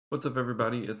What's up,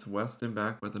 everybody? It's Weston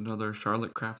back with another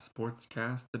Charlotte Craft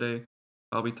Sportscast today.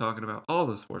 I'll be talking about all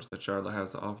the sports that Charlotte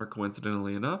has to offer,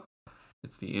 coincidentally enough.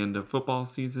 It's the end of football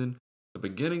season, the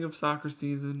beginning of soccer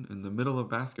season, and the middle of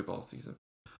basketball season.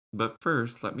 But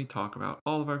first, let me talk about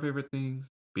all of our favorite things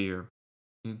beer.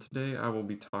 And today I will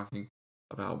be talking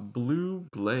about Blue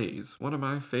Blaze, one of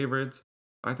my favorites.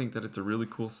 I think that it's a really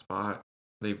cool spot.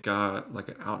 They've got like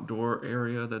an outdoor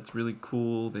area that's really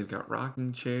cool. They've got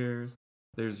rocking chairs.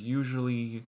 There's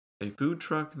usually a food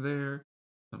truck there.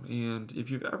 And if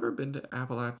you've ever been to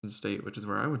Appalachian State, which is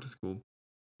where I went to school,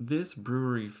 this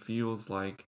brewery feels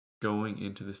like going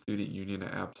into the student union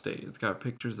at App State. It's got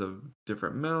pictures of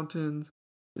different mountains.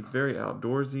 It's very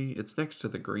outdoorsy. It's next to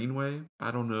the Greenway.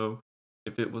 I don't know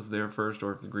if it was there first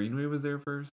or if the Greenway was there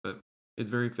first, but it's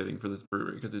very fitting for this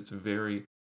brewery because it's very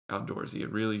outdoorsy.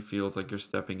 It really feels like you're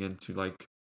stepping into like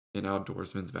an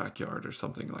outdoorsman's backyard or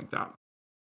something like that.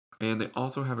 And they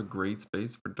also have a great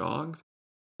space for dogs.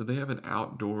 So they have an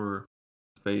outdoor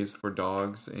space for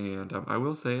dogs, and I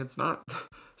will say it's not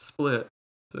split.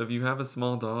 So if you have a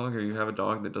small dog or you have a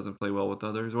dog that doesn't play well with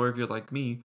others, or if you're like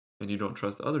me and you don't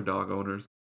trust other dog owners,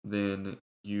 then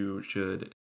you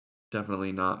should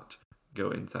definitely not go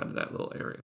inside of that little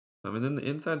area. And then the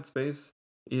inside space,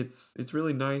 it's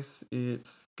really nice.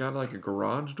 It's got like a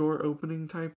garage door opening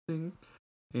type thing,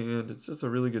 and it's just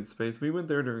a really good space. We went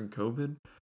there during COVID,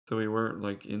 so we weren't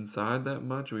like inside that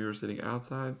much. We were sitting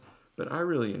outside, but I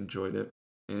really enjoyed it,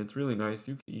 and it's really nice.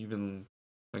 You can even,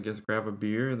 I guess, grab a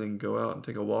beer and then go out and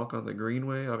take a walk on the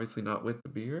greenway. Obviously, not with the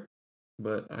beer,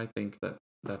 but I think that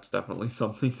that's definitely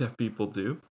something that people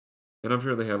do. And I'm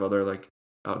sure they have other like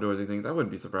outdoorsy things. I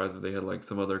wouldn't be surprised if they had like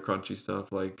some other crunchy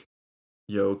stuff like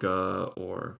yoga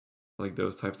or like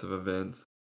those types of events.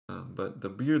 But the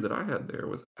beer that I had there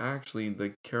was actually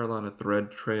the Carolina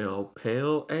Thread Trail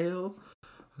Pale Ale.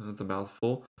 That's a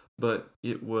mouthful, but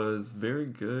it was very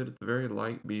good. It's a very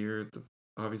light beer. It's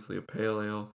obviously a pale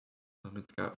ale.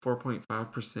 It's got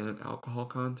 4.5% alcohol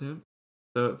content,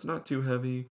 so it's not too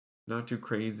heavy, not too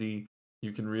crazy.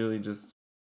 You can really just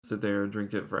sit there and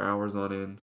drink it for hours on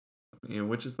end, and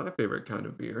which is my favorite kind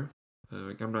of beer.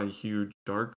 Like I'm not a huge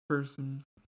dark person.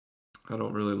 I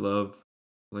don't really love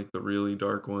like the really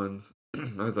dark ones,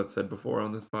 as I've said before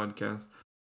on this podcast.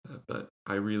 But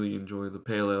I really enjoy the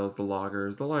pale ales, the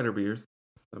lagers, the lighter beers.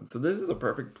 So this is a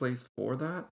perfect place for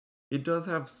that. It does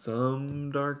have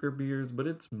some darker beers, but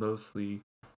it's mostly,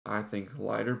 I think,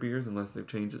 lighter beers unless they've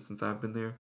changed it since I've been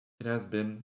there. It has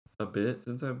been a bit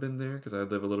since I've been there because I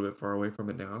live a little bit far away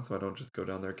from it now, so I don't just go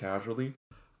down there casually.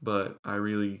 But I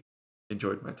really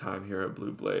enjoyed my time here at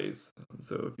Blue Blaze.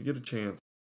 So if you get a chance,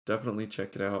 definitely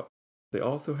check it out. They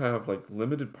also have like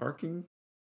limited parking.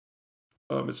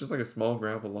 It's just like a small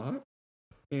gravel lot,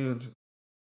 and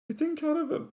it's in kind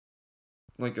of a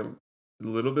like a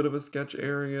little bit of a sketch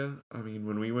area. I mean,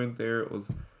 when we went there, it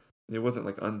wasn't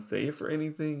like unsafe or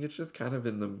anything. It's just kind of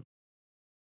in the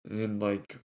in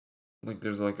like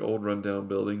there's like old rundown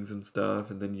buildings and stuff,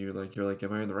 and then you're like,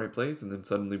 am I in the right place? And then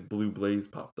suddenly Blue Blaze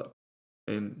popped up,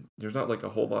 and there's not like a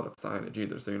whole lot of signage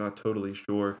either, so you're not totally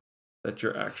sure that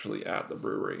you're actually at the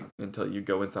brewery until you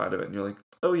go inside of it, and you're like,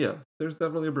 oh yeah, there's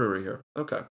definitely a brewery here.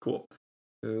 Okay, cool.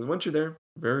 Once you're there,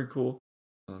 very cool.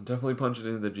 Definitely punch it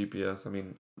into the GPS. I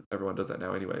mean, everyone does that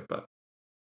now anyway, but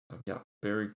yeah,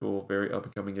 very cool, very up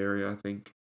and coming area, I think.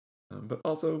 But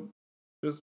also,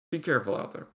 just be careful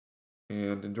out there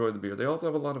and enjoy the beer. They also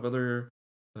have a lot of other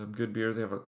good beers. They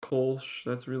have a Kolsch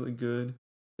that's really good.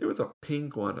 There was a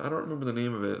pink one. I don't remember the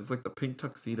name of it. It's like the pink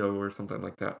tuxedo or something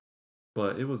like that.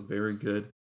 But it was very good,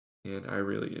 and I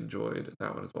really enjoyed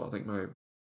that one as well. I think my,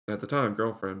 at the time,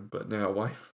 girlfriend, but now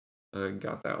wife,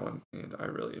 got that one, and I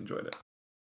really enjoyed it.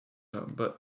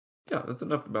 But yeah, that's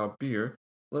enough about beer.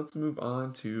 Let's move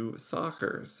on to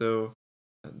soccer. So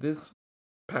this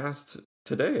past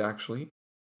today, actually,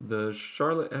 the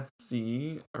Charlotte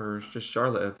FC, or just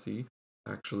Charlotte FC,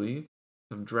 actually,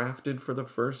 drafted for the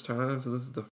first time. So this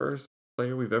is the first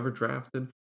player we've ever drafted.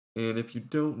 And if you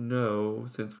don't know,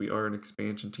 since we are an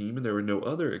expansion team and there were no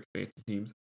other expansion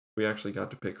teams, we actually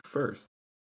got to pick first.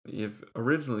 If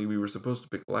originally we were supposed to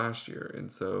pick last year,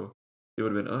 and so it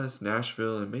would have been us,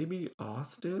 Nashville, and maybe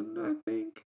Austin, I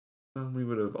think. We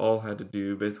would have all had to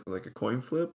do basically like a coin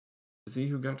flip to see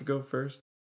who got to go first.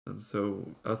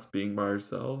 So us being by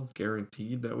ourselves,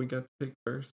 guaranteed that we got to pick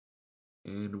first.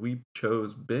 And we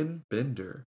chose Ben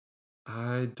Bender.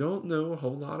 I don't know a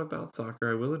whole lot about soccer,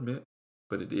 I will admit,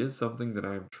 but it is something that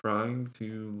I'm trying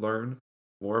to learn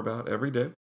more about every day.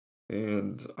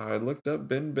 And I looked up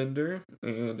Ben Bender,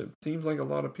 and it seems like a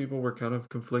lot of people were kind of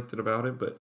conflicted about it,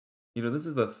 but this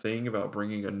is a thing about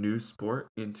bringing a new sport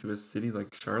into a city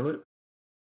like Charlotte.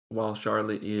 While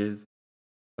Charlotte is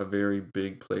a very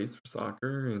big place for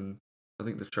soccer, and I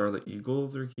think the Charlotte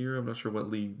Eagles are here. I'm not sure what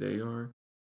league they are,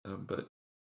 but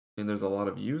and there's a lot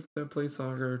of youth that play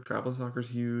soccer. Travel soccer's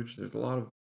huge. There's a lot of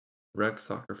rec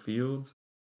soccer fields.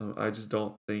 I just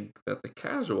don't think that the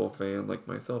casual fan like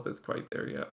myself is quite there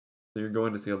yet. So you're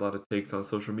going to see a lot of takes on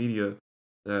social media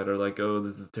that are like, "Oh,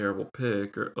 this is a terrible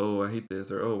pick," or "Oh, I hate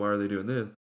this," or "Oh, why are they doing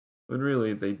this?" When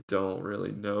really they don't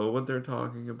really know what they're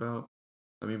talking about.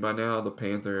 I mean, by now the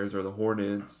Panthers or the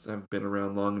Hornets have been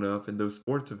around long enough, and those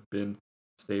sports have been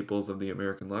staples of the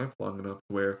American life long enough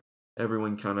where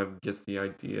everyone kind of gets the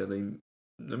idea. I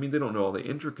mean, they don't know all the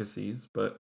intricacies,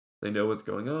 but they know what's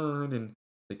going on, and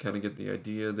they kind of get the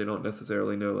idea. They don't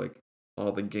necessarily know like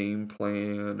all the game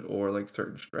plan or like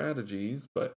certain strategies,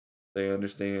 but they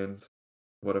understand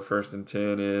what a first and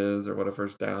 10 is, or what a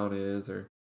first down is, or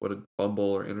what a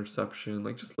fumble or interception,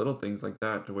 like just little things like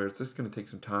that, to where it's just going to take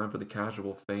some time for the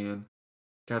casual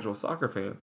soccer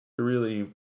fan, to really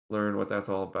learn what that's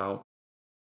all about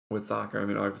with soccer. I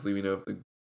mean, obviously, we know if the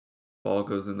ball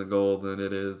goes in the goal, then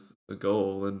it is a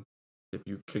goal. And if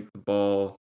you kick the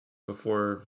ball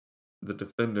before the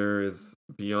defender is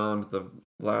beyond the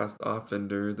last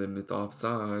offender, then it's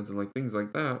offsides and like things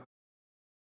like that.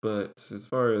 But as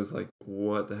far as like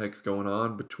what the heck's going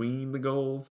on between the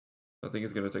goals, I think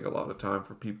it's going to take a lot of time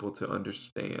for people to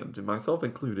understand, and myself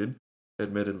included.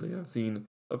 Admittedly, I've seen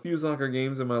a few soccer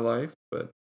games in my life, but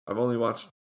I've only watched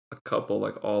a couple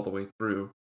like all the way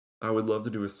through. I would love to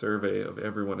do a survey of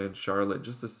everyone in Charlotte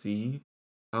just to see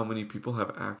how many people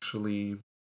have actually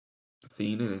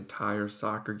seen an entire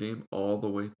soccer game all the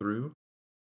way through.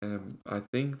 And I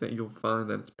think that you'll find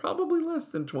that it's probably less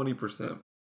than 20%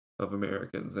 of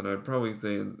Americans. And I'd probably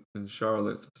say in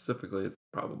Charlotte specifically, it's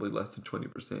probably less than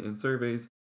 20%. In surveys,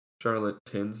 Charlotte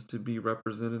tends to be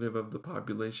representative of the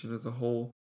population as a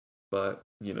whole, but,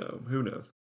 who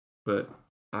knows? But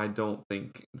I don't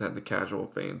think that the casual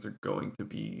fans are going to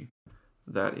be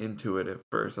that into it at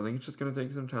first. I think it's just going to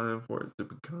take some time for it to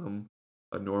become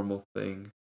a normal thing.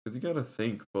 Because you got to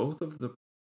think both of the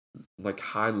like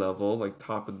high level, like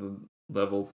top of the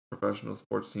level professional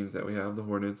sports teams that we have, the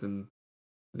Hornets and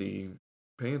the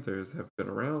Panthers, have been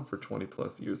around for 20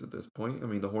 plus years at this point. I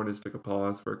mean, the Hornets took a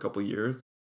pause for a couple years,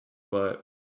 but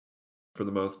for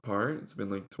the most part, it's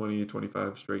been like 20,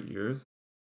 25 straight years.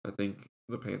 I think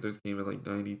the Panthers came in like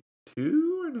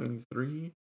 92 or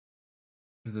 93.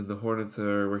 And then the Hornets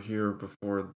were here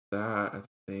before that, I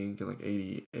think, in like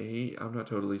 88. I'm not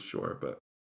totally sure, but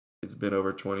it's been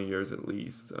over 20 years at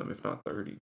least, if not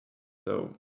 30.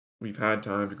 So we've had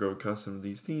time to grow accustomed to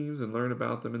these teams and learn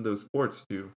about them, and those sports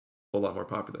too, a whole lot more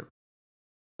popular.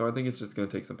 So I think it's just going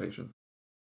to take some patience.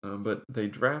 But they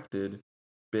drafted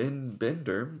Ben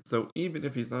Bender, so even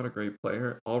if he's not a great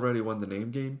player, already won the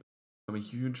name game. I'm a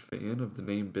huge fan of the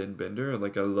name Ben Bender.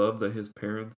 Like, I love that his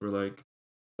parents were like,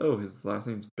 "Oh, his last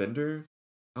name's Bender.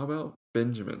 How about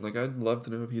Benjamin?" Like, I'd love to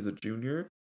know if he's a junior.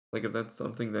 Like, if that's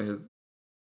something that his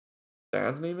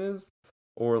dad's name is,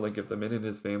 or like if the men in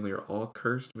his family are all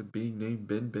cursed with being named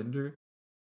Ben Bender.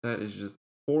 That is just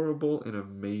horrible and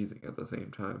amazing at the same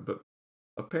time. But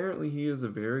apparently, he is a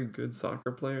very good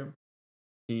soccer player.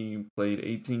 He played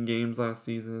 18 games last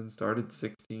season, started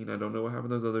 16. I don't know what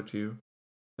happened to those other two.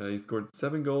 He scored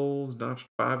 7 goals, notched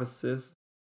 5 assists,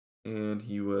 and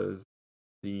he was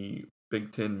the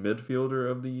Big Ten midfielder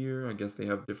of the year. I guess they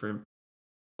have different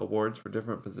awards for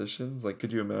different positions. Like,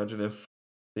 could you imagine if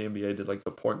the NBA did like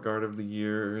the point guard of the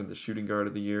year and the shooting guard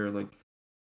of the year? Like,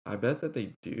 I bet that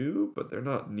they do, but they're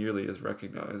not nearly as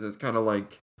recognized. It's kind of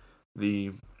like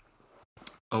the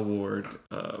award,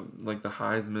 like the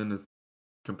Heisman is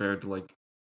compared to like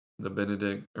the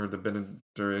Benedict or the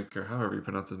Benedrick or however you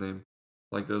pronounce his name.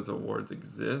 Like, those awards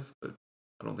exist, but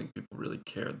I don't think people really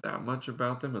care that much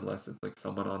about them unless it's like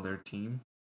someone on their team.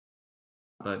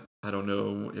 But I don't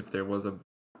know if there was a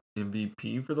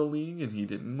MVP for the league and he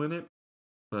didn't win it,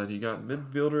 but he got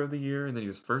midfielder of the year, and then he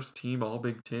was first team All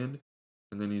Big Ten,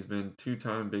 and then he's been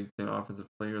 2-time Big Ten Offensive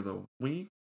Player of the Week.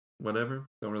 Whatever,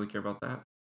 don't really care about that.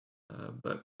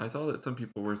 But I saw that some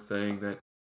people were saying that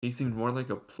he seemed more like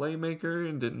a playmaker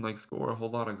and didn't like score a whole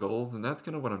lot of goals, and that's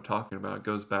kind of what I'm talking about. It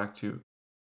goes back to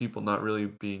people not really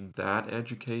being that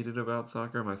educated about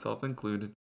soccer, myself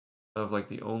included, of like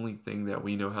the only thing that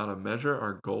we know how to measure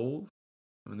are goals.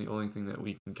 I mean, the only thing that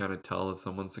we can kind of tell if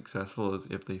someone's successful is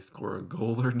if they score a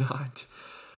goal or not,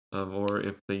 or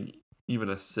if they even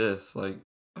assist. Like,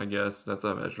 I guess that's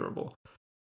unmeasurable.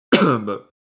 But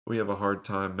we have a hard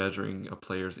time measuring a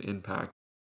player's impact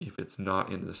if it's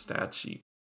not in the stat sheet.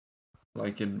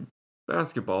 Like in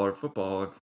basketball or football,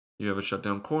 if you have a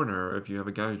shutdown corner, or if you have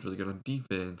a guy who's really good on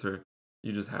defense, or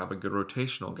you just have a good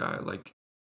rotational guy like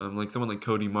someone like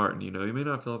Cody Martin. He may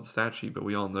not fill up the stat sheet, but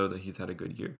we all know that he's had a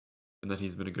good year and that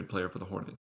he's been a good player for the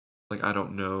Hornets. Like, I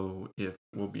don't know if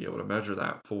we'll be able to measure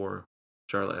that for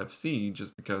Charlotte FC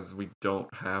just because we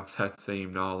don't have that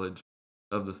same knowledge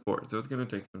of the sport. So it's going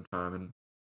to take some time, and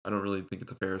I don't really think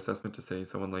it's a fair assessment to say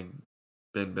someone like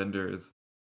Ben Bender is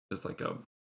just like a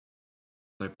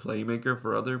playmaker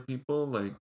for other people.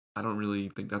 Like, I don't really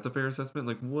think that's a fair assessment.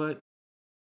 Like,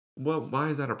 why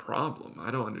is that a problem?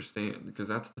 I don't understand, because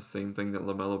that's the same thing that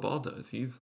LaMelo Ball does.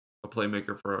 He's a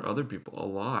playmaker for other people a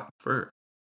lot. For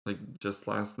like just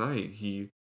last night, he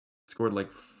scored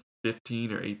like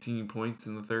 15 or 18 points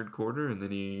in the third quarter, and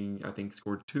then he, I think,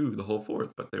 scored two the whole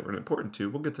fourth, but they weren't important two.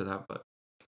 We'll get to that, but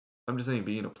I'm just saying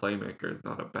being a playmaker is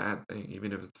not a bad thing,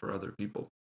 even if it's for other people.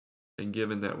 And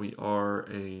given that we are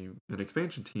an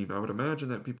expansion team, I would imagine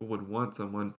that people would want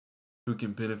someone who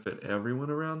can benefit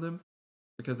everyone around them.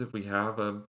 Because if we have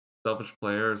a selfish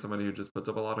player or somebody who just puts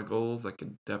up a lot of goals, I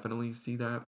can definitely see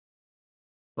that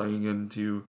playing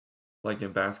into, like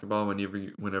in basketball,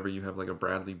 whenever you have like a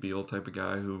Bradley Beal type of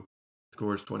guy who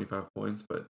scores 25 points,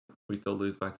 but we still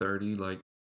lose by 30. Like,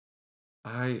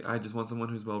 I just want someone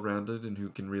who's well rounded and who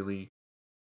can really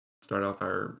start off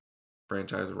our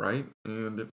franchise right.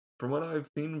 And from what I've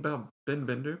seen about Ben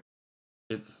Bender,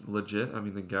 it's legit. I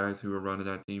mean, the guys who are running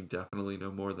that team definitely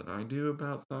know more than I do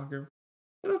about soccer.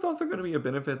 And it's also going to be a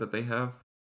benefit that they have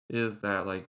is that,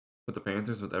 like, with the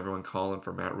Panthers, with everyone calling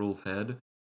for Matt Rhule's head,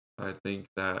 I think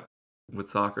that with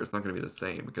soccer, it's not going to be the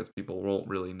same because people won't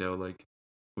really know, like,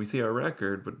 we see our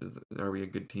record, but are we a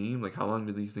good team? Like, how long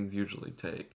do these things usually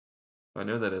take? I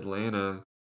know that Atlanta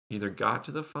either got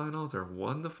to the finals or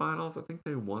won the finals. I think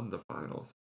they won the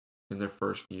finals in their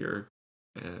first year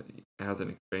as an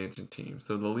expansion team.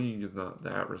 So the league is not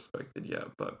that respected yet,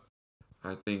 but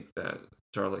I think that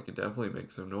Charlotte could definitely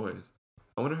make some noise.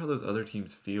 I wonder how those other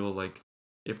teams feel like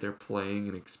if they're playing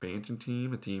an expansion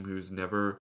team, a team who's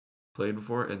never played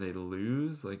before, and they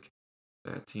lose. Like,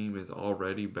 that team is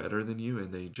already better than you,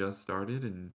 and they just started,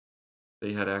 and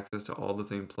they had access to all the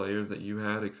same players that you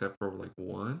had, except for like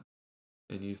one,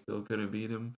 and you still couldn't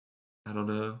beat them. I don't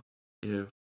know if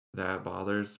that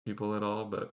bothers people at all,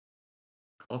 but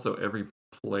also every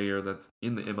player that's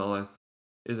in the MLS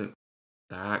isn't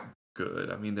that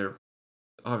good. I mean, they're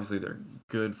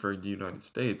good for the United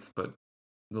States, but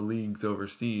the leagues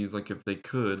overseas, like if they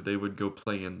could, they would go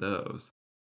play in those,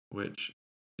 which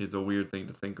is a weird thing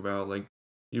to think about. Like,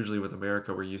 usually with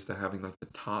America, we're used to having like the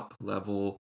top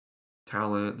level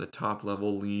talent, the top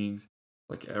level leagues,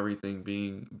 like everything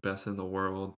being best in the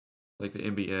world, like the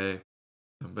NBA.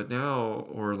 But now,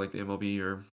 or like the MLB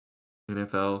or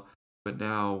NFL, but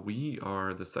now we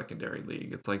are the secondary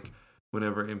league. It's like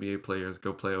whenever NBA players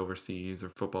go play overseas or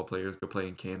football players go play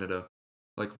in Canada,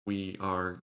 like we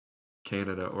are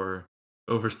Canada or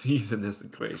overseas in this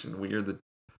equation. We are the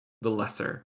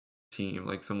lesser team.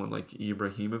 Like someone like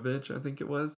Ibrahimovic, I think it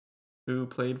was, who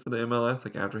played for the MLS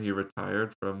like after he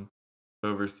retired from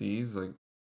overseas. Like,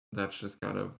 that's just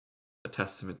kind of a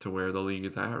testament to where the league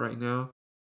is at right now.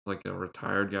 Like, a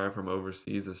retired guy from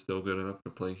overseas is still good enough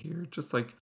to play here, just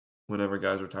like whenever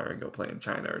guys retire and go play in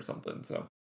China or something. So,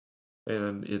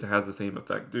 and it has the same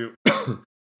effect too.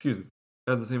 Excuse me.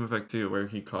 It has the same effect too, where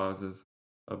he causes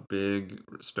a big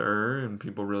stir and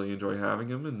people really enjoy having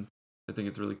him, and I think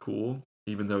it's really cool,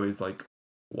 even though he's like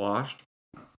washed.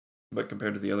 But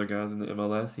compared to the other guys in the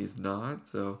MLS, he's not.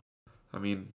 So, I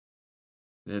mean,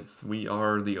 we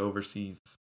are the overseas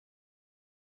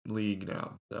league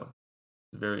now. So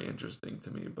it's very interesting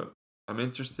to me. But I'm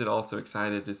interested, also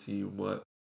excited to see what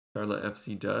Charlotte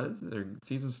FC does. Their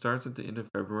season starts at the end of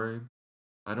February.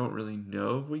 I don't really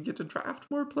know if we get to draft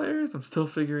more players. I'm still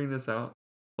figuring this out.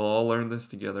 We'll all learn this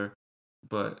together.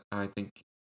 But I think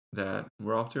that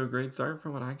we're off to a great start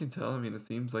from what I can tell. I mean, it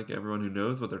seems like everyone who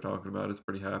knows what they're talking about is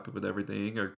pretty happy with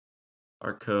everything.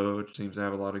 Our coach seems to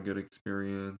have a lot of good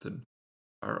experience, and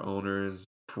our owner is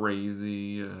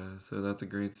crazy. So that's a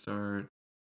great start.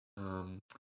 Um,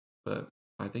 but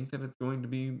I think that it's going to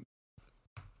be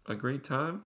a great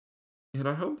time. And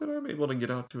I hope that I'm able to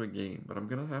get out to a game, but I'm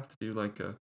going to have to do like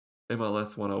a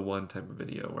MLS 101 type of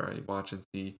video where I watch and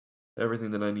see everything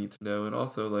that I need to know. And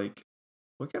also, like,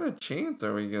 what kind of chants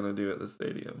are we going to do at the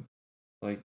stadium?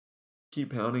 Like,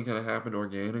 keep pounding kind of happened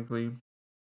organically.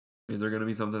 Is there going to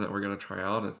be something that we're going to try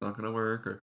out and it's not going to work?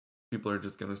 Or people are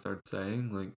just going to start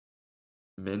saying, like,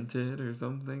 minted or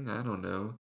something? I don't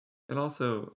know. And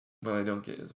also, what I don't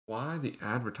get is why the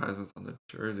advertisements on the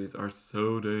jerseys are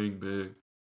so dang big.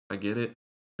 I get it.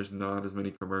 There's not as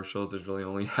many commercials. There's really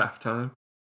only halftime,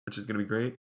 which is gonna be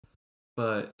great.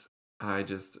 But I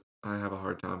have a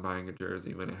hard time buying a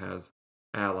jersey when it has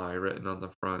Ally written on the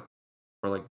front,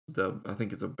 or like I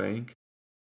think it's a bank.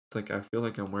 It's like I feel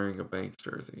like I'm wearing a Banks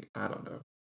jersey. I don't know.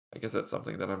 I guess that's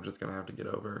something that I'm just gonna have to get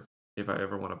over if I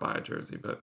ever want to buy a jersey.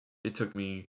 But it took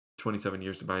me 27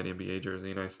 years to buy an NBA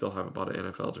jersey, and I still haven't bought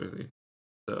an NFL jersey.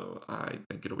 So I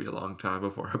think it'll be a long time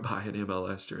before I buy an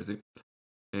MLS jersey.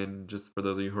 And just for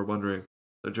those of you who are wondering,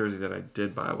 the jersey that I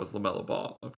did buy was LaMelo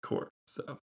Ball, of course.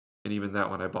 So, and even that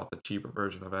one, I bought the cheaper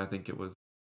version of it. I think it was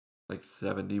like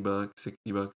 $70,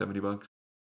 $60, $70.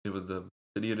 It was the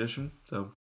city edition.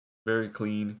 So very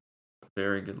clean,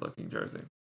 very good looking jersey.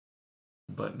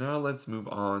 But now let's move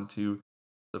on to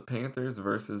the Panthers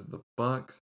versus the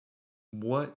Bucks.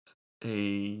 What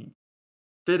a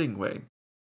fitting way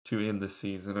to end the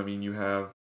season. I mean, you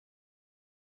have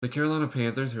the Carolina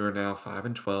Panthers, who are now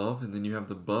 5-12, and then you have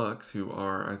the Bucks, who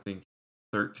are, I think,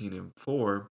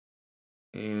 13-4.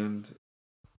 And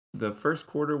the first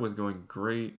quarter was going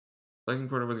great. Second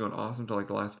quarter was going awesome till like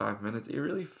the last 5 minutes. It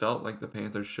really felt like the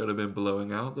Panthers should have been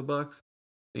blowing out the Bucks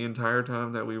the entire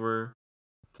time that we were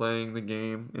playing the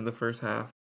game in the first half.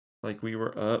 Like we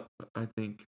were up, I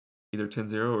think, either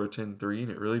 10-0 or 10-3,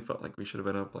 and it really felt like we should have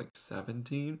been up like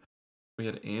 17. We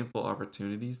had ample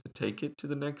opportunities to take it to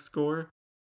the next score,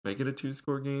 make it a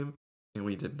 2-score game, and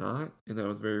we did not, and that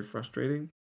was very frustrating.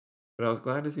 But I was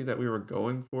glad to see that we were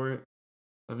going for it.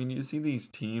 I mean, you see these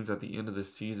teams at the end of the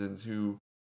seasons who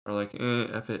are like,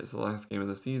 F it, it's the last game of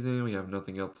the season, we have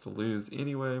nothing else to lose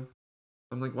anyway.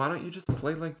 I'm like, why don't you just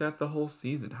play like that the whole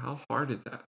season? How hard is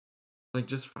that? Like,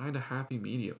 just find a happy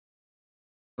medium.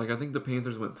 Like, I think the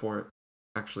Panthers went for it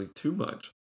actually too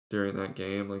much during that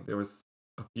game. Like, there was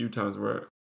a few times where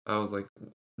I was like,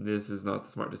 this is not the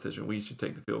smart decision. We should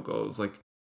take the field goal. It was like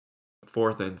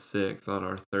 4th and 6 on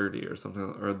our 30 or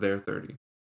something, or their 30.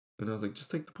 And I was like,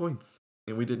 just take the points.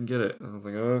 And we didn't get it. And I was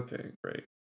like, okay, great.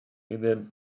 And then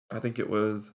I think it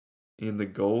was in the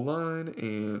goal line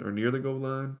or near the goal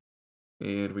line.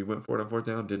 And we went for it on 4th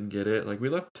down, didn't get it. Like, we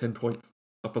left 10 points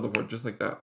up on the board just like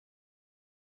that.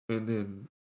 And then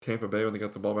Tampa Bay, when they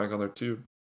got the ball back on their 2,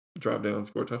 drive down,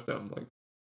 score a touchdown. Like,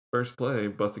 first play,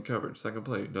 busted coverage. Second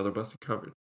play, another busted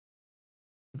coverage.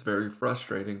 It's very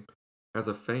frustrating as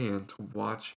a fan to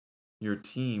watch your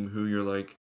team who you're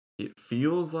like, it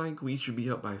feels like we should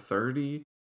be up by 30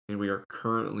 and we are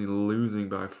currently losing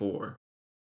by 4.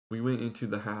 We went into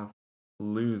the half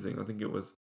losing. I think it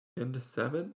was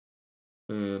 10-7.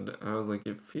 And I was like,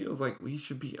 it feels like we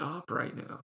should be up right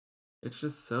now. It's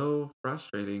just so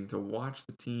frustrating to watch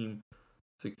the team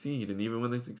succeed. And even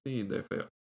when they succeed, they fail.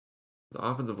 The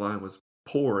offensive line was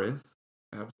porous,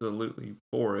 absolutely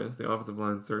porous. The offensive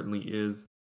line certainly is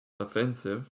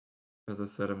offensive, as I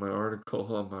said in my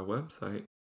article on my website.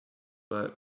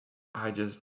 But I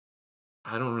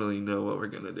don't really know what we're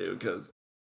going to do because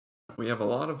we have a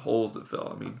lot of holes to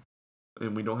fill. I mean,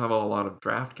 and we don't have a lot of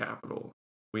draft capital.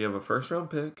 We have a first-round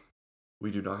pick.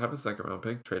 We do not have a second-round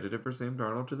pick. Traded it for Sam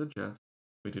Darnold to the Jets.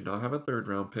 We do not have a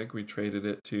third-round pick. We traded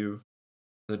it to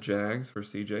the Jags for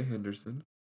C.J. Henderson,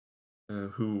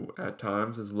 who at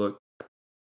times has looked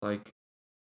like,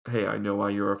 hey, I know why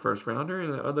you're a first-rounder,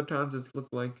 and at other times it's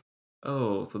looked like,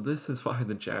 oh, so this is why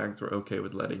the Jags were okay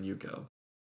with letting you go.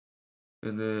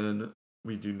 And then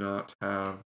we do not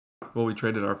have, well, we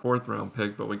traded our 4th-round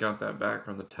pick, but we got that back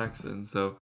from the Texans,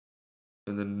 so,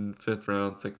 and then 5th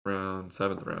round, 6th round,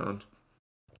 7th round.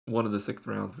 One of the 6th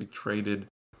rounds we traded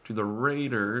to the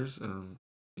Raiders in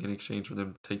exchange for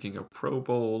them taking a Pro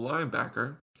Bowl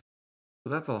linebacker.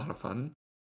 So that's a lot of fun.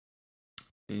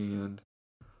 And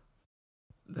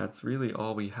that's really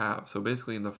all we have. So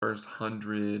basically in the first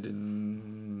 100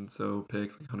 and so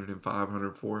picks, like 105,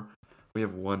 104, we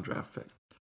have 1 draft pick.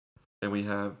 And we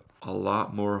have a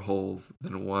lot more holes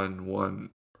than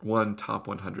one top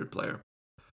 100 player.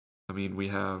 I mean, we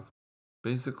have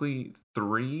basically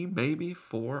 3, maybe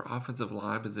 4 offensive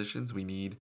line positions. We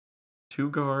need 2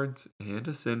 guards and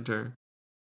a center,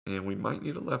 and we might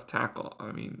need a left tackle.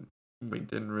 I mean, we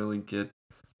didn't really get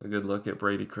a good look at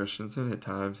Brady Christensen. At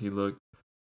times he looked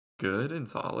good and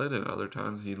solid, and other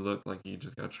times he looked like he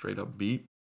just got straight up beat.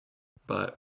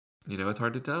 But, it's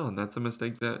hard to tell, and that's one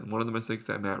of the mistakes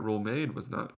that Matt Rhule made was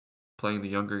not playing the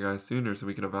younger guys sooner so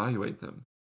we could evaluate them.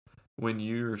 When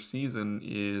your season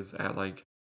is at like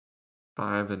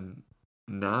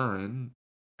 5-9,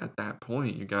 at that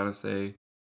point, you gotta say,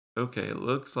 okay, it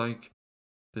looks like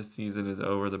this season is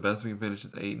over. The best we can finish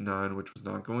is 8-9, which was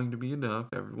not going to be enough.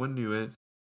 Everyone knew it.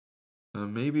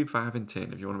 Maybe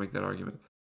 5-10 if you want to make that argument.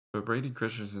 But Brady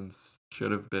Christensen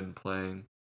should have been playing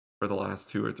for the last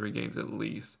 2 or 3 games at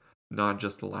least, not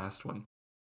just the last one.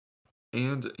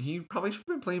 And he probably should have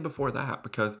been playing before that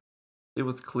because it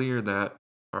was clear that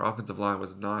our offensive line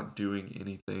was not doing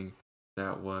anything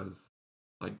that was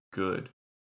like good.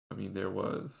 I mean, there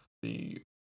was the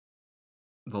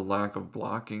lack of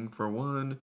blocking for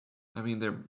one. I mean,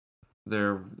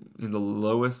 they're in the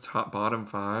lowest bottom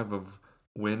five of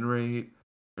win rate.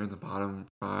 They're in the bottom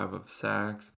five of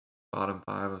sacks, bottom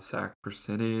five of sack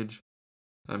percentage.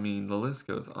 I mean, the list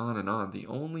goes on and on. The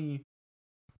only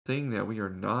thing that we are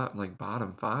not like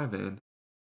bottom five in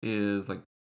is like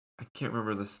I can't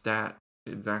remember the stat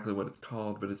exactly what it's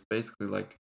called, but it's basically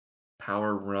like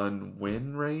power run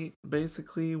win rate,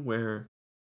 basically, where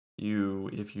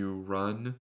if you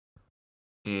run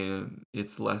and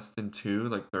it's less than two,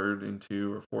 like third and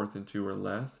two or fourth and two or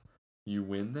less, you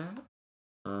win that.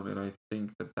 And I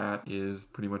think that is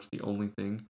pretty much the only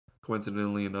thing,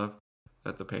 coincidentally enough,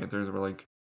 that the Panthers were like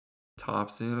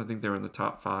tops in. I think they were in the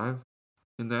top five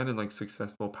in that in like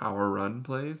successful power run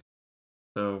plays.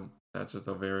 So that's just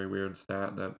a very weird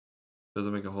stat that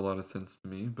doesn't make a whole lot of sense to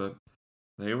me, but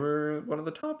they were one of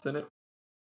the tops in it.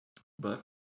 But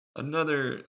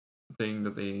another thing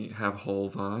that they have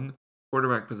holes on,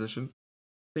 quarterback position,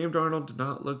 Sam Darnold did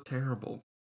not look terrible.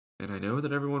 And I know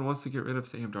that everyone wants to get rid of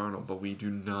Sam Darnold, but we do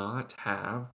not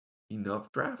have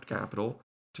enough draft capital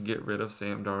to get rid of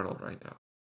Sam Darnold right now.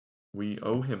 We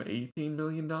owe him $18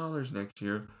 million next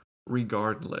year,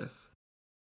 regardless.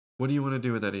 What do you want to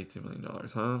do with that $18 million,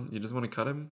 huh? You just want to cut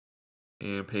him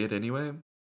and pay it anyway?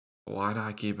 Why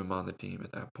not keep him on the team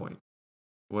at that point?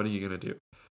 What are you going to do?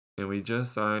 And we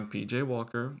just signed PJ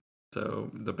Walker, so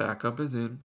the backup is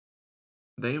in.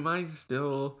 They might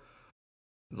still,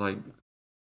 like,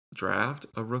 draft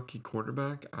a rookie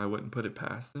quarterback. I wouldn't put it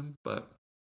past them, but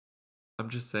I'm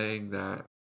just saying that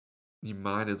you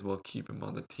might as well keep him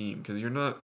on the team because you're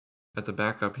not, as a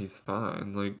backup, he's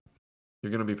fine. Like,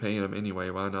 you're going to be paying him anyway.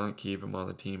 Why not keep him on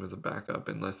the team as a backup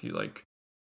unless you, like,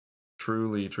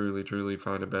 truly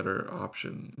find a better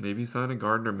option? Maybe sign a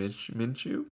Gardner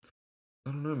Minshew? I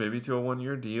don't know, maybe to a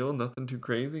 1-year deal, nothing too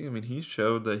crazy. I mean, he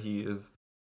showed that he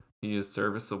is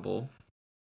serviceable,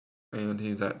 and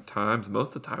he's at times,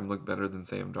 most of the time, looked better than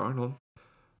Sam Darnold.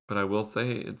 But I will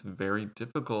say it's very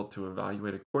difficult to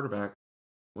evaluate a quarterback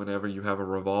whenever you have a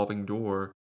revolving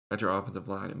door at your offensive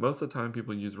line. And most of the time,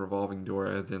 people use revolving door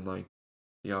as in like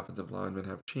the offensive linemen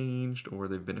have changed, or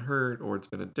they've been hurt, or it's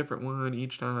been a different one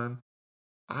each time.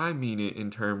 I mean it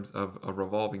in terms of a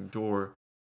revolving door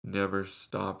never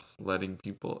stops letting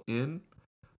people in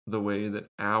the way that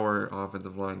our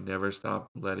offensive line never stopped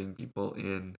letting people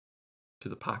in to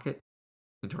the pocket,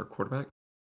 into our quarterback.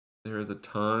 There is a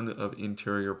ton of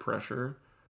interior pressure.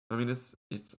 I mean, it's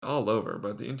all over,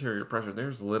 but the interior pressure,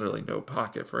 there's literally no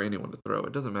pocket for anyone to throw.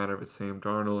 It doesn't matter if it's Sam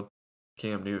Darnold,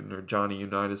 Cam Newton, or Johnny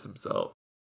Unitas himself.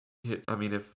 I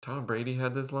mean, if Tom Brady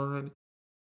had this line,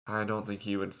 I don't think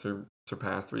he would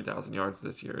surpass 3,000 yards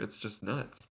this year. It's just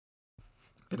nuts.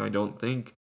 And I don't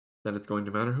think that it's going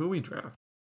to matter who we draft.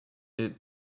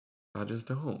 I just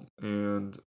don't.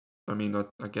 And I mean,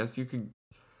 I guess you could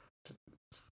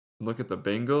look at the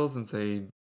Bengals and say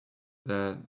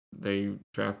that they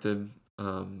drafted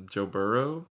Joe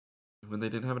Burrow when they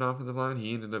didn't have an offensive line.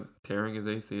 He ended up tearing his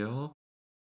ACL,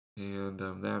 and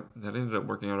that ended up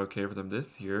working out okay for them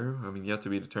this year. I mean, yet to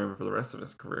be determined for the rest of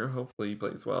his career. Hopefully, he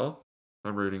plays well.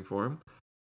 I'm rooting for him.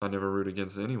 I never root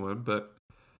against anyone, but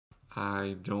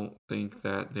I don't think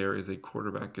that there is a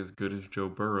quarterback as good as Joe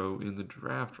Burrow in the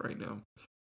draft right now.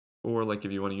 Or like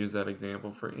if you want to use that example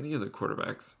for any of the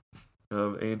quarterbacks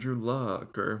of Andrew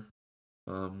Luck or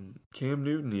Cam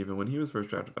Newton, even when he was first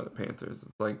drafted by the Panthers.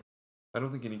 Like, I don't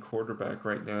think any quarterback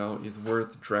right now is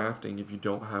worth drafting if you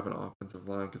don't have an offensive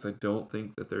line, because I don't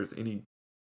think that there's any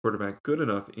quarterback good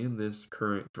enough in this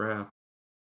current draft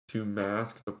to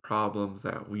mask the problems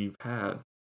that we've had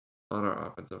on our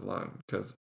offensive line.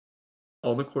 Because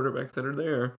all the quarterbacks that are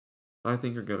there, I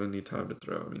think, are going to need time to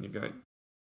throw. I mean, you got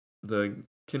the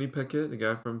Kenny Pickett, the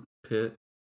guy from Pitt.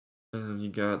 You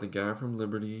got the guy from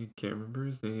Liberty. Can't remember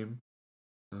his name.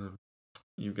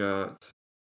 You got,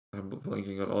 I'm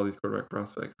blanking on all these quarterback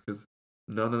prospects because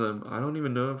none of them, I don't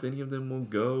even know if any of them will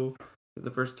go in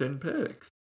the first 10 picks.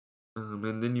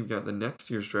 And then you've got the next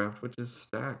year's draft, which is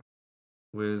stacked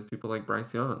with people like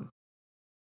Bryce Young.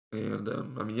 And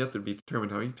I mean, yet to be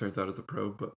determined how he turns out as a pro,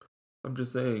 but I'm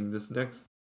just saying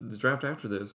the draft after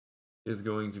this is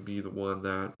going to be the one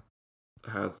that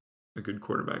has a good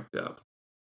quarterback depth.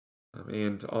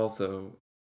 And also,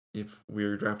 if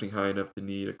we're drafting high enough to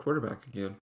need a quarterback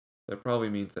again, that probably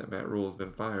means that Matt Rhule has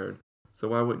been fired. So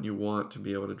why wouldn't you want to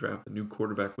be able to draft a new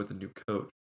quarterback with a new coach?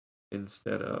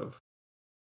 instead of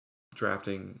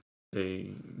drafting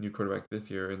a new quarterback this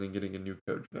year and then getting a new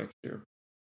coach next year.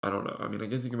 I don't know. I mean, I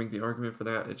guess you can make the argument for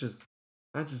that. I just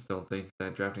don't think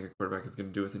that drafting a quarterback is going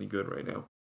to do us any good right now.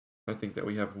 I think that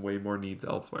we have way more needs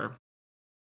elsewhere.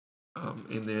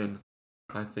 And then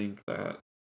I think that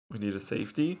we need a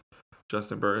safety.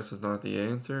 Justin Burris is not the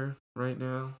answer right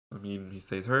now. I mean, he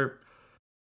stays hurt.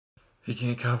 He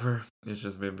can't cover. It's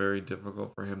just been very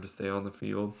difficult for him to stay on the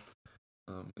field.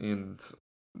 And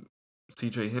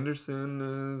CJ Henderson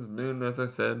has been, as I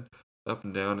said, up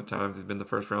and down. At times he's been the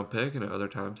first round pick, and at other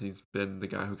times he's been the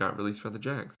guy who got released from the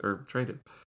Jags or traded.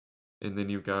 And then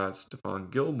you've got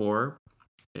Stephon Gilmore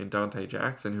and Dante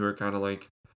Jackson, who are kind of like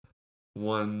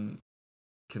one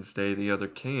can stay, the other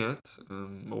can't,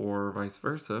 or vice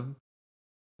versa.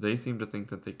 They seem to think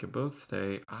that they could both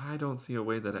stay. I don't see a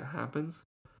way that it happens.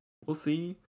 We'll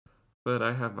see, but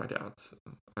I have my doubts.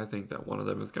 I think that one of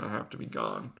them is going to have to be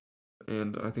gone.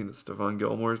 And I think that Stephon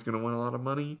Gilmore is going to win a lot of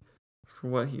money for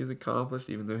what he has accomplished,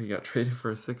 even though he got traded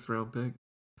for a 6th round pick.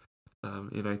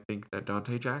 And I think that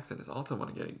Dante Jackson is also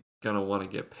going to want to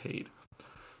get paid.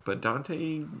 But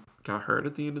Dante got hurt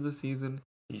at the end of the season.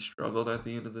 He struggled at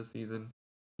the end of the season.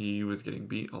 He was getting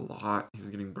beat a lot. He was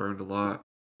getting burned a lot.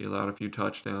 He allowed a few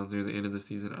touchdowns near the end of the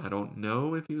season. I don't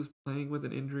know if he was playing with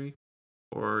an injury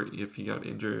or if he got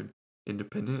injured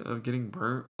independent of getting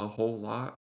burnt a whole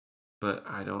lot. But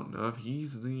I don't know if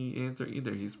he's the answer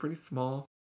either. He's pretty small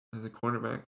as a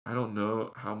cornerback. I don't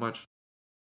know how much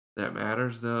that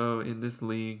matters, though, in this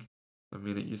league. I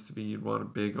mean, it used to be you'd want a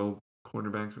big old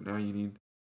cornerbacks, but now you need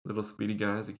little speedy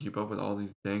guys to keep up with all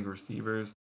these dang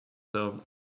receivers. So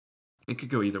it could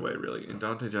go either way, really. And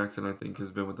Dante Jackson, I think, has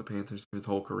been with the Panthers for his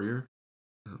whole career,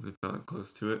 if not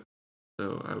close to it.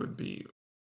 So I would be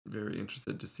very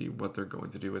interested to see what they're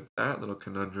going to do with that little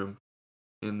conundrum.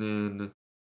 And then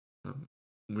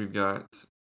we've got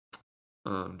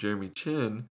Jeremy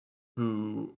Chin,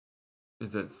 who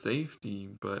is at safety,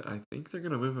 but I think they're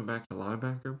going to move him back to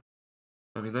linebacker.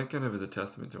 I mean, that kind of is a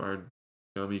testament to our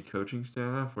dummy coaching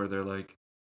staff, where they're like,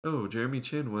 oh, Jeremy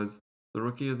Chin was the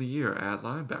rookie of the year at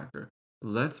linebacker.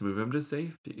 Let's move him to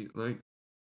safety. Like,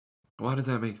 why does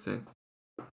that make sense?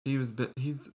 He's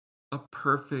a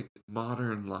perfect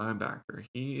modern linebacker.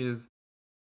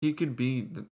 He could be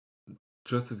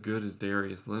just as good as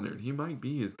Darius Leonard. He might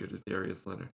be as good as Darius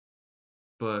Leonard,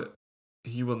 but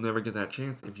he will never get that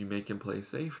chance if you make him play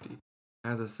safety.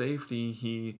 As a safety,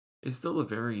 he is still a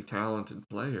very talented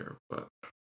player,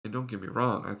 and don't get me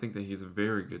wrong, I think that he's a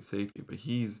very good safety, but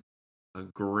he's a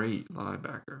great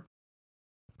linebacker.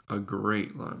 A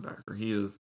great linebacker. He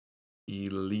is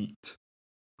elite.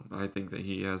 I think that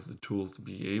he has the tools to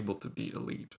be able to be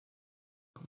elite.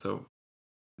 So,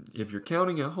 if you're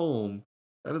counting at home,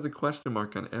 that is a question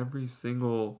mark on every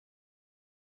single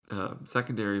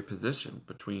secondary position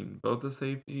between both the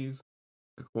safeties,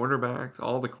 the cornerbacks.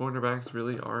 All the cornerbacks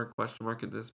really are a question mark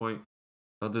at this point,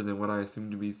 other than what I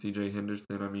assume to be CJ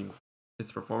Henderson. I mean,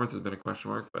 his performance has been a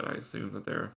question mark, but I assume that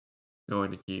they're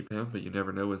going to keep him. But you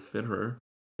never know with Fitterer.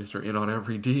 Mr. In on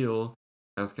every deal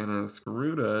has kind of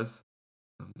screwed us.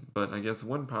 But I guess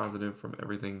one positive from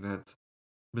everything that's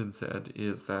been said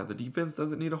is that the defense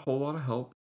doesn't need a whole lot of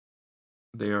help.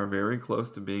 They are very close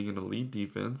to being an elite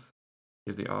defense.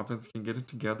 If the offense can get it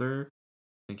together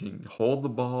and can hold the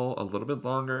ball a little bit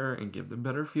longer and give them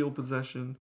better field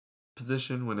position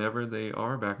whenever they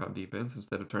are back on defense,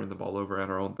 instead of turning the ball over at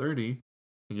our own 30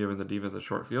 and giving the defense a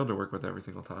short field to work with every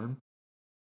single time.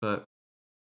 But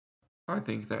I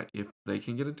think that if they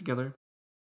can get it together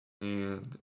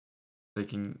and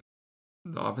the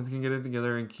offense can get it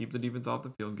together and keep the defense off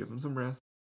the field, give them some rest,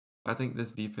 I think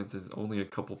this defense is only a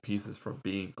couple pieces from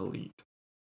being elite.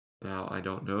 Now, I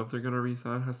don't know if they're going to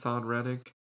re-sign Hassan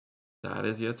Reddick. That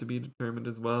is yet to be determined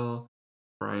as well.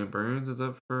 Brian Burns is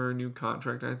up for a new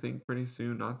contract, I think, pretty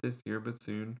soon. Not this year, but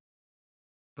soon.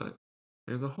 But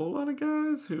there's a whole lot of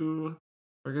guys who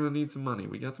are going to need some money.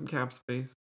 We got some cap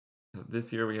space.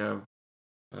 This year we have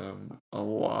a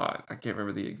lot. I can't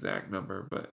remember the exact number,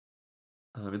 but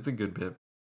it's a good bit.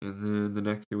 And then the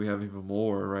next year we have even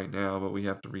more right now, but we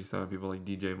have to re-sign people like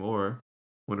DJ Moore.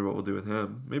 Wonder what we'll do with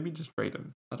him. Maybe just trade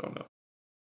him. I don't know.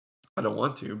 I don't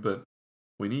want to, but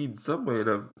we need some way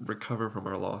to recover from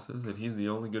our losses, and he's the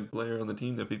only good player on the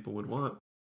team that people would want,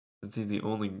 since he's the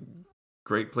only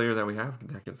great player that we have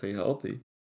that can stay healthy.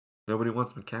 Nobody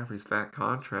wants McCaffrey's fat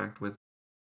contract with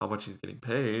how much he's getting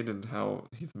paid and how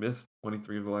he's missed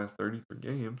 23 of the last 33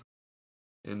 games.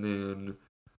 And then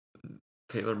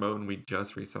Taylor Moton, we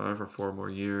just re-signed for 4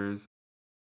 more years.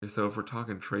 So if we're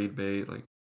talking trade bait, like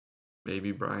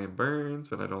maybe Brian Burns,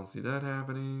 but I don't see that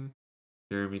happening.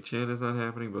 Jeremy Chin is not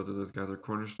happening. Both of those guys are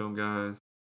cornerstone guys.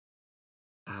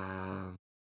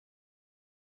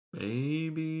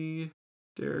 Maybe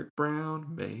Derek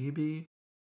Brown, maybe.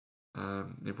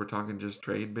 If we're talking just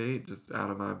trade bait, just out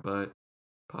of my butt,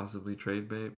 possibly trade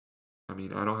bait. I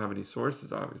mean, I don't have any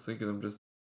sources, obviously, because I'm just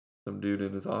some dude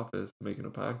in his office making a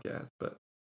podcast, but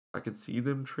I could see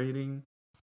them trading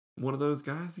one of those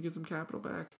guys to get some capital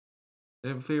back. They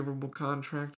have a favorable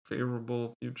contract,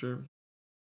 favorable future.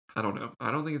 I don't know.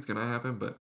 I don't think it's going to happen,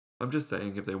 but I'm just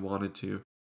saying if they wanted to,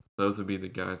 those would be the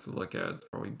guys to look at. It's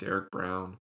probably Derek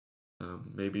Brown,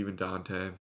 maybe even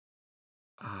Dante.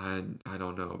 I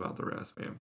don't know about the rest,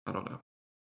 man. I don't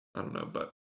know. But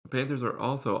the Panthers are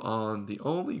also on the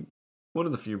only one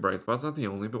of the few bright spots, not the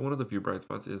only, but one of the few bright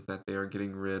spots is that they are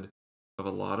getting rid of a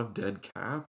lot of dead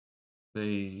cap.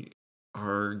 They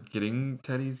are getting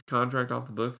Teddy's contract off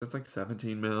the books. That's like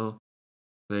 17 mil.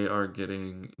 They are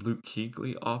getting Luke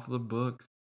Kuechly off the books.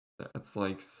 That's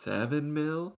like 7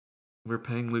 mil. We're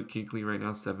paying Luke Kuechly right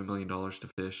now $7 million to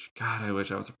fish. God, I wish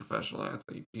I was a professional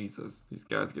athlete. Jesus, these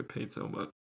guys get paid so much.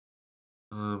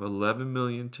 11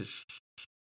 million to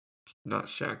not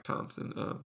Shaq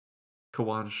Thompson.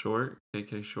 Kawan Short,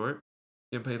 KK Short,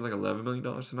 getting paid like $11 million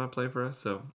to not play for us.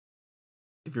 So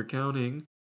if you're counting,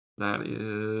 that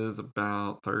is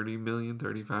about $30 million,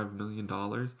 $35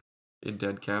 million in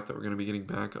dead cap that we're going to be getting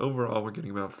back. Overall, we're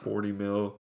getting about 40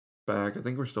 mil back. I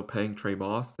think we're still paying Trey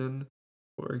Boston,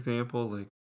 for example. Like,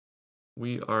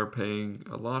 we are paying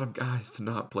a lot of guys to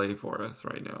not play for us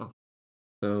right now.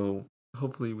 So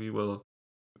hopefully we will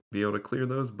be able to clear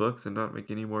those books and not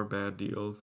make any more bad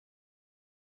deals.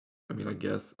 I mean, I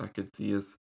guess I could see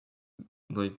us,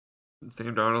 like,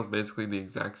 Sam Darnold's basically the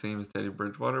exact same as Teddy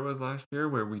Bridgewater was last year,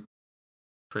 where we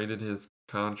traded his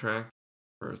contract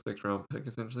for a 6th-round pick,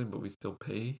 essentially, but we still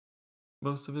pay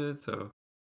most of it, so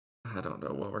I don't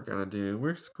know what we're going to do.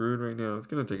 We're screwed right now. It's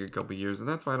going to take a couple years, and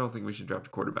that's why I don't think we should draft a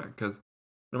quarterback, because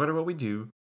no matter what we do,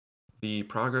 the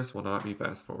progress will not be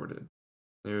fast-forwarded.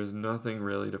 There's nothing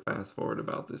really to fast-forward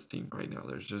about this team right now.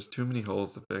 There's just too many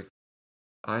holes to fix.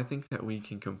 I think that we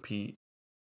can compete,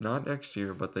 not next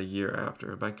year, but the year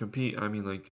after. By compete, I mean,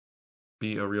 like,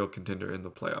 be a real contender in the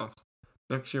playoffs.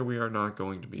 Next year, we are not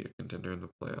going to be a contender in the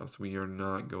playoffs. We are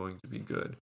not going to be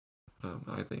good.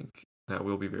 I think that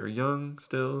we'll be very young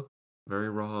still, very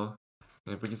raw.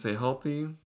 And if we can stay healthy,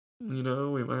 we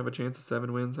might have a chance of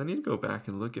 7 wins. I need to go back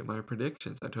and look at my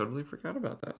predictions. I totally forgot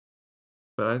about that.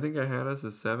 But I think I had us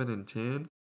as 7-10,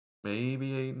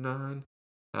 maybe 8-9.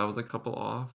 I was a couple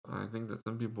off. I think that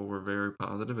some people were very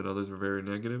positive and others were very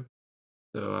negative.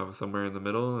 So I was somewhere in the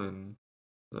middle, and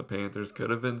the Panthers could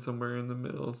have been somewhere in the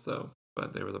middle.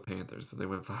 But they were the Panthers, so they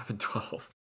went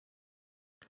 5-12.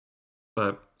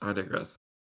 But I digress.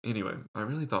 Anyway, I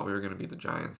really thought we were going to beat the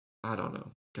Giants. I don't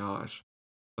know. Gosh.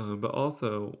 But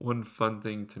also, one fun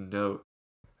thing to note,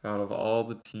 out of all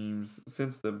the teams,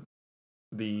 since the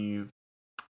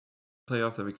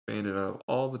playoffs have expanded, out of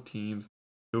all the teams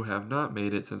who have not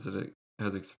made it since it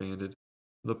has expanded,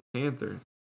 the Panthers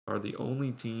are the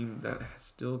only team that has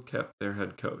still kept their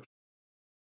head coach.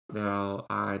 Now,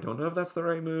 I don't know if that's the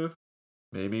right move.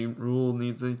 Maybe Rhule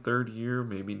needs a 3rd year,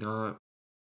 maybe not.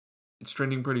 It's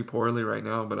trending pretty poorly right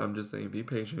now, but I'm just saying, be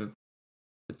patient.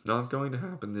 It's not going to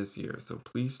happen this year, so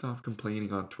please stop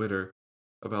complaining on Twitter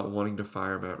about wanting to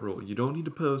fire Matt Rhule. You don't need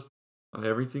to post on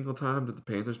every single time that the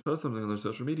Panthers post something on their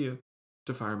social media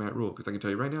to fire Matt Rhule, because I can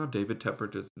tell you right now, David Tepper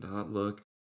does not look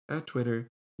at Twitter.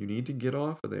 You need to get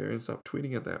off of there and stop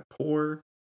tweeting at that poor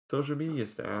social media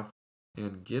staff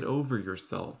and get over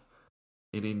yourself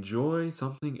and enjoy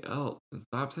something else and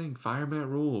stop saying fire Matt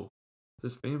Rhule.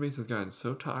 This fan base has gotten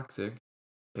so toxic,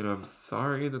 and I'm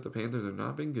sorry that the Panthers have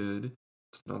not been good.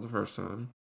 It's not the first time,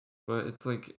 but it's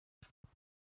like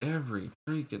every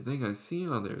freaking thing I see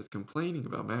on there is complaining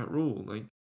about Matt Rhule. Like,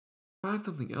 find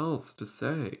something else to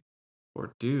say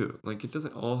or do. Like, it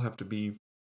doesn't all have to be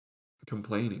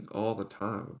complaining all the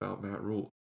time about Matt Rhule.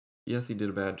 Yes, he did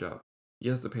a bad job.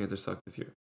 Yes, the Panthers suck this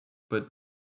year. But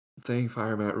saying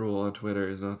fire Matt Rhule on Twitter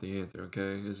is not the answer,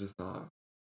 okay? It's just not.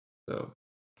 So,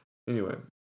 anyway,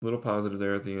 a little positive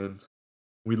there at the end.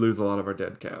 We lose a lot of our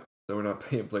dead cap, so we're not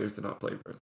paying players to not play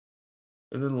for us.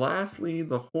 And then lastly,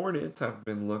 the Hornets have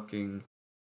been looking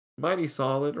mighty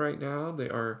solid right now. They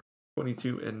are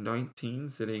 22-19,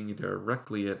 sitting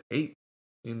directly at 8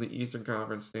 in the Eastern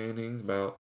Conference standings,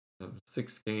 about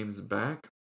 6 games back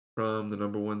from the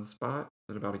number 1 spot,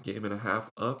 and about a game and a half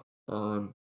up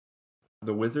on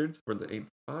the Wizards for the 8th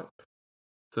spot.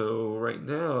 So right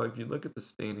now, if you look at the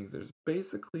standings, there's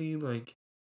basically like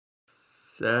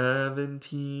 7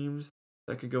 teams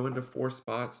that could go into 4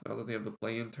 spots now that they have the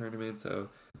play-in tournament. So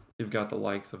You've got the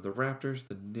likes of the Raptors,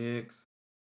 the Knicks.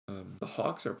 The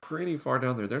Hawks are pretty far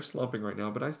down there. They're slumping right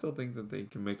now, but I still think that they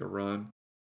can make a run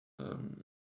um,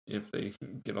 if they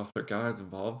can get all their guys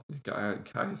involved.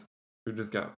 Guys who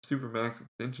just got super max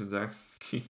extensions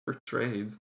asking for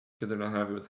trades because they're not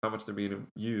happy with how much they're being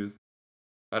used.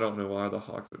 I don't know why the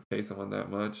Hawks would pay someone that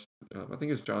much. I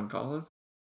think it's John Collins.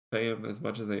 Pay him as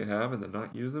much as they have and then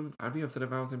not use him. I'd be upset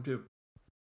if I was him too.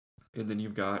 And then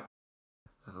you've got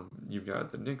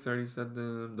the Knicks. I already said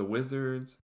them. The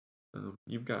Wizards.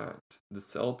 You've got the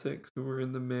Celtics who are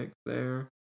in the mix there.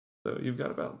 So you've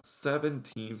got about 7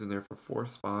 teams in there for 4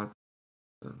 spots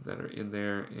that are in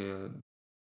there, and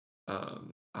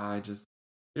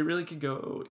it really could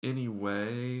go any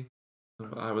way.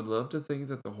 I would love to think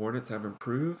that the Hornets have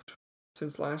improved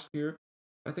since last year.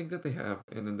 I think that they have,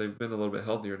 and then they've been a little bit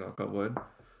healthier, knock on wood.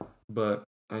 But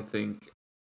I think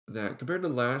that compared to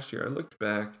last year, I looked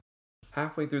back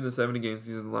halfway through the 70-game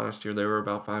season last year, they were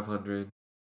about 500,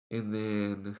 and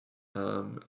then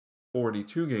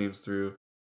 42 games through,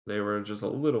 they were just a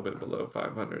little bit below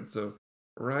 500. So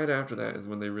right after that is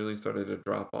when they really started to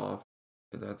drop off,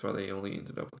 and that's why they only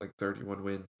ended up with like 31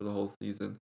 wins for the whole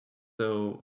season.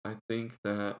 So I think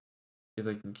that if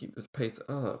they can keep this pace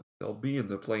up, they'll be in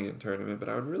the play-in tournament. But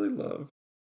I would really love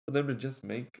for them to just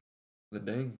make the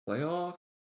dang playoff,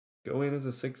 go in as a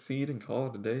 6th seed and call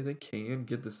it a day. They can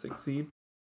get the 6th seed.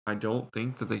 I don't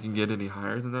think that they can get any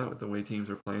higher than that with the way teams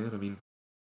are playing. I mean,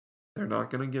 they're not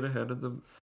going to get ahead of the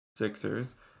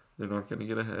Sixers. They're not going to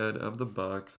get ahead of the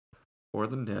Bucks or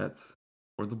the Nets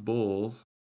or the Bulls.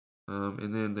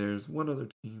 And then there's one other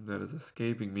team that is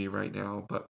escaping me right now,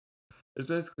 but there's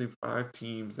basically 5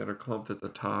 teams that are clumped at the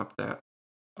top that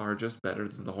are just better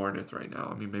than the Hornets right now.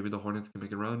 I mean, maybe the Hornets can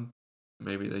make a run.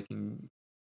 Maybe they can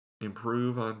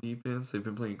improve on defense. They've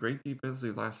been playing great defense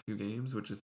these last few games,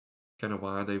 which is kind of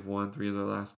why they've won 3 of their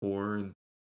last 4 and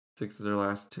 6 of their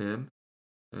last 10.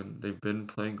 And they've been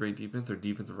playing great defense. Their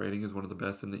defensive rating is one of the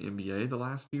best in the NBA the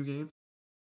last few games.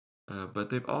 But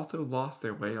they've also lost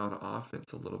their way on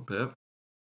offense a little bit.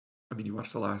 I mean, you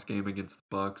watched the last game against the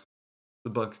Bucks.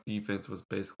 The Bucks defense was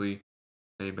basically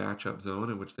a matchup zone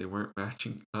in which they weren't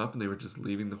matching up, and they were just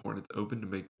leaving the Hornets open to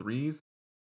make threes.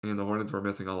 And the Hornets were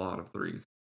missing a lot of threes.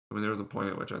 I mean, there was a point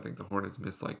at which I think the Hornets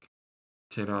missed like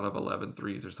 10 out of 11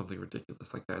 threes or something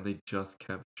ridiculous like that. And they just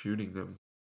kept shooting them.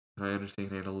 And I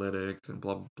understand analytics and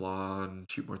blah, blah, blah, and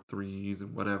shoot more threes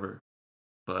and whatever.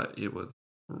 But it was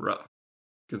rough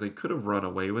because they could have run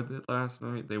away with it last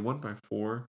night. They won by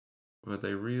 4, but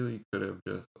they really could have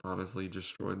just honestly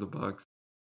destroyed the Bucks.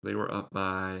 They were up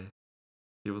by,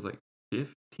 it was like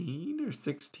 15 or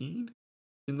 16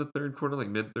 in the third quarter, like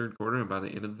mid-third quarter. And by the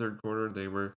end of the third quarter, they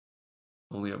were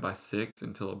only up by 6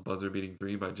 until a buzzer-beating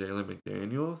 3 by Jalen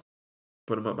McDaniels.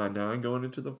 Put them up by 9 going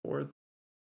into the 4th.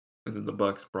 And then the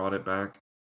Bucks brought it back.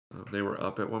 They were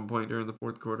up at one point during the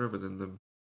 4th quarter, but then the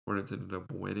Hornets ended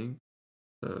up winning.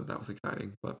 So that was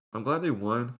exciting. But I'm glad they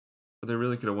won. But they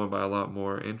really could have won by a lot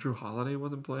more. Andrew Holiday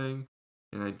wasn't playing.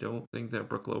 And I don't think that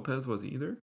Brook Lopez was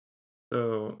either.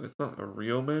 So it's not a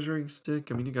real measuring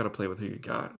stick. I mean, you got to play with who you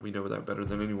got. We know that better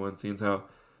than anyone, seeing how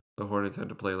the Hornets had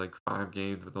to play like 5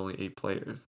 games with only 8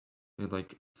 players. And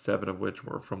like 7 of which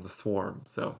were from the Swarm.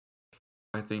 So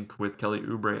I think with Kelly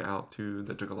Oubre out too,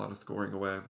 that took a lot of scoring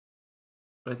away.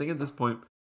 But I think at this point,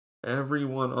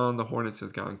 everyone on the Hornets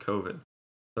has gotten COVID.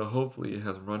 So hopefully it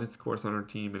has run its course on our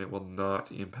team and it will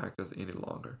not impact us any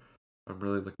longer. I'm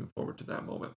really looking forward to that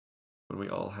moment when we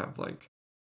all have like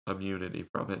immunity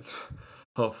from it.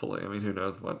 Hopefully. I mean, who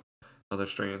knows what other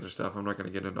strands or stuff. I'm not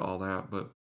going to get into all that, but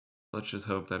let's just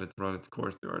hope that it's run its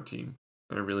course through our team.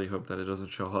 And I really hope that it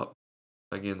doesn't show up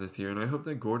again this year. And I hope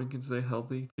that Gordon can stay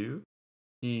healthy too.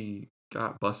 He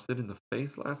got busted in the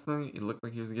face last night. It looked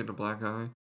like he was getting a black eye.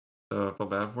 So I felt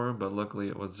bad for him, but luckily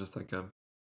it was just like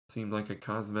seemed like a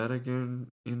cosmetic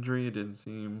injury. It didn't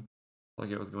seem like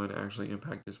it was going to actually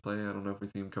impact his play. I don't know if we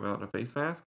see him come out in a face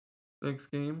mask next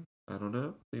game. I don't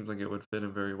know. Seems like it would fit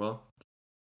him very well.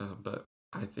 But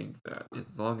I think that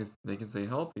as long as they can stay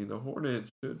healthy, the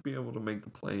Hornets should be able to make the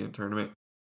play-in tournament.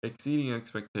 Exceeding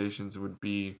expectations would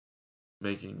be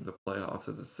making the playoffs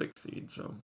as a 6 seed.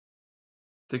 So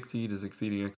 6 seed is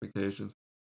exceeding expectations.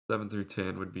 7 through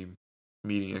 10 would be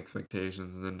meeting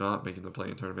expectations, and then not making the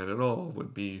play-in tournament at all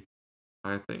would be,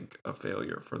 I think, a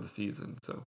failure for the season.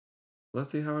 So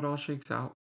let's see how it all shakes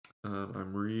out.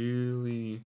 I'm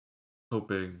really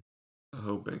hoping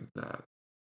that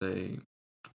they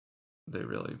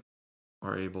really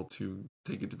are able to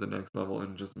take it to the next level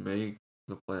and just make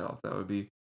the playoffs. That would be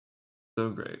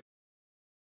so great.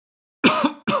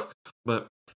 But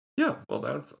yeah, well,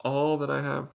 that's all that I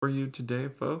have for you today,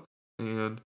 folks.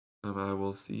 And I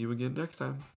will see you again next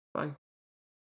time. Bye.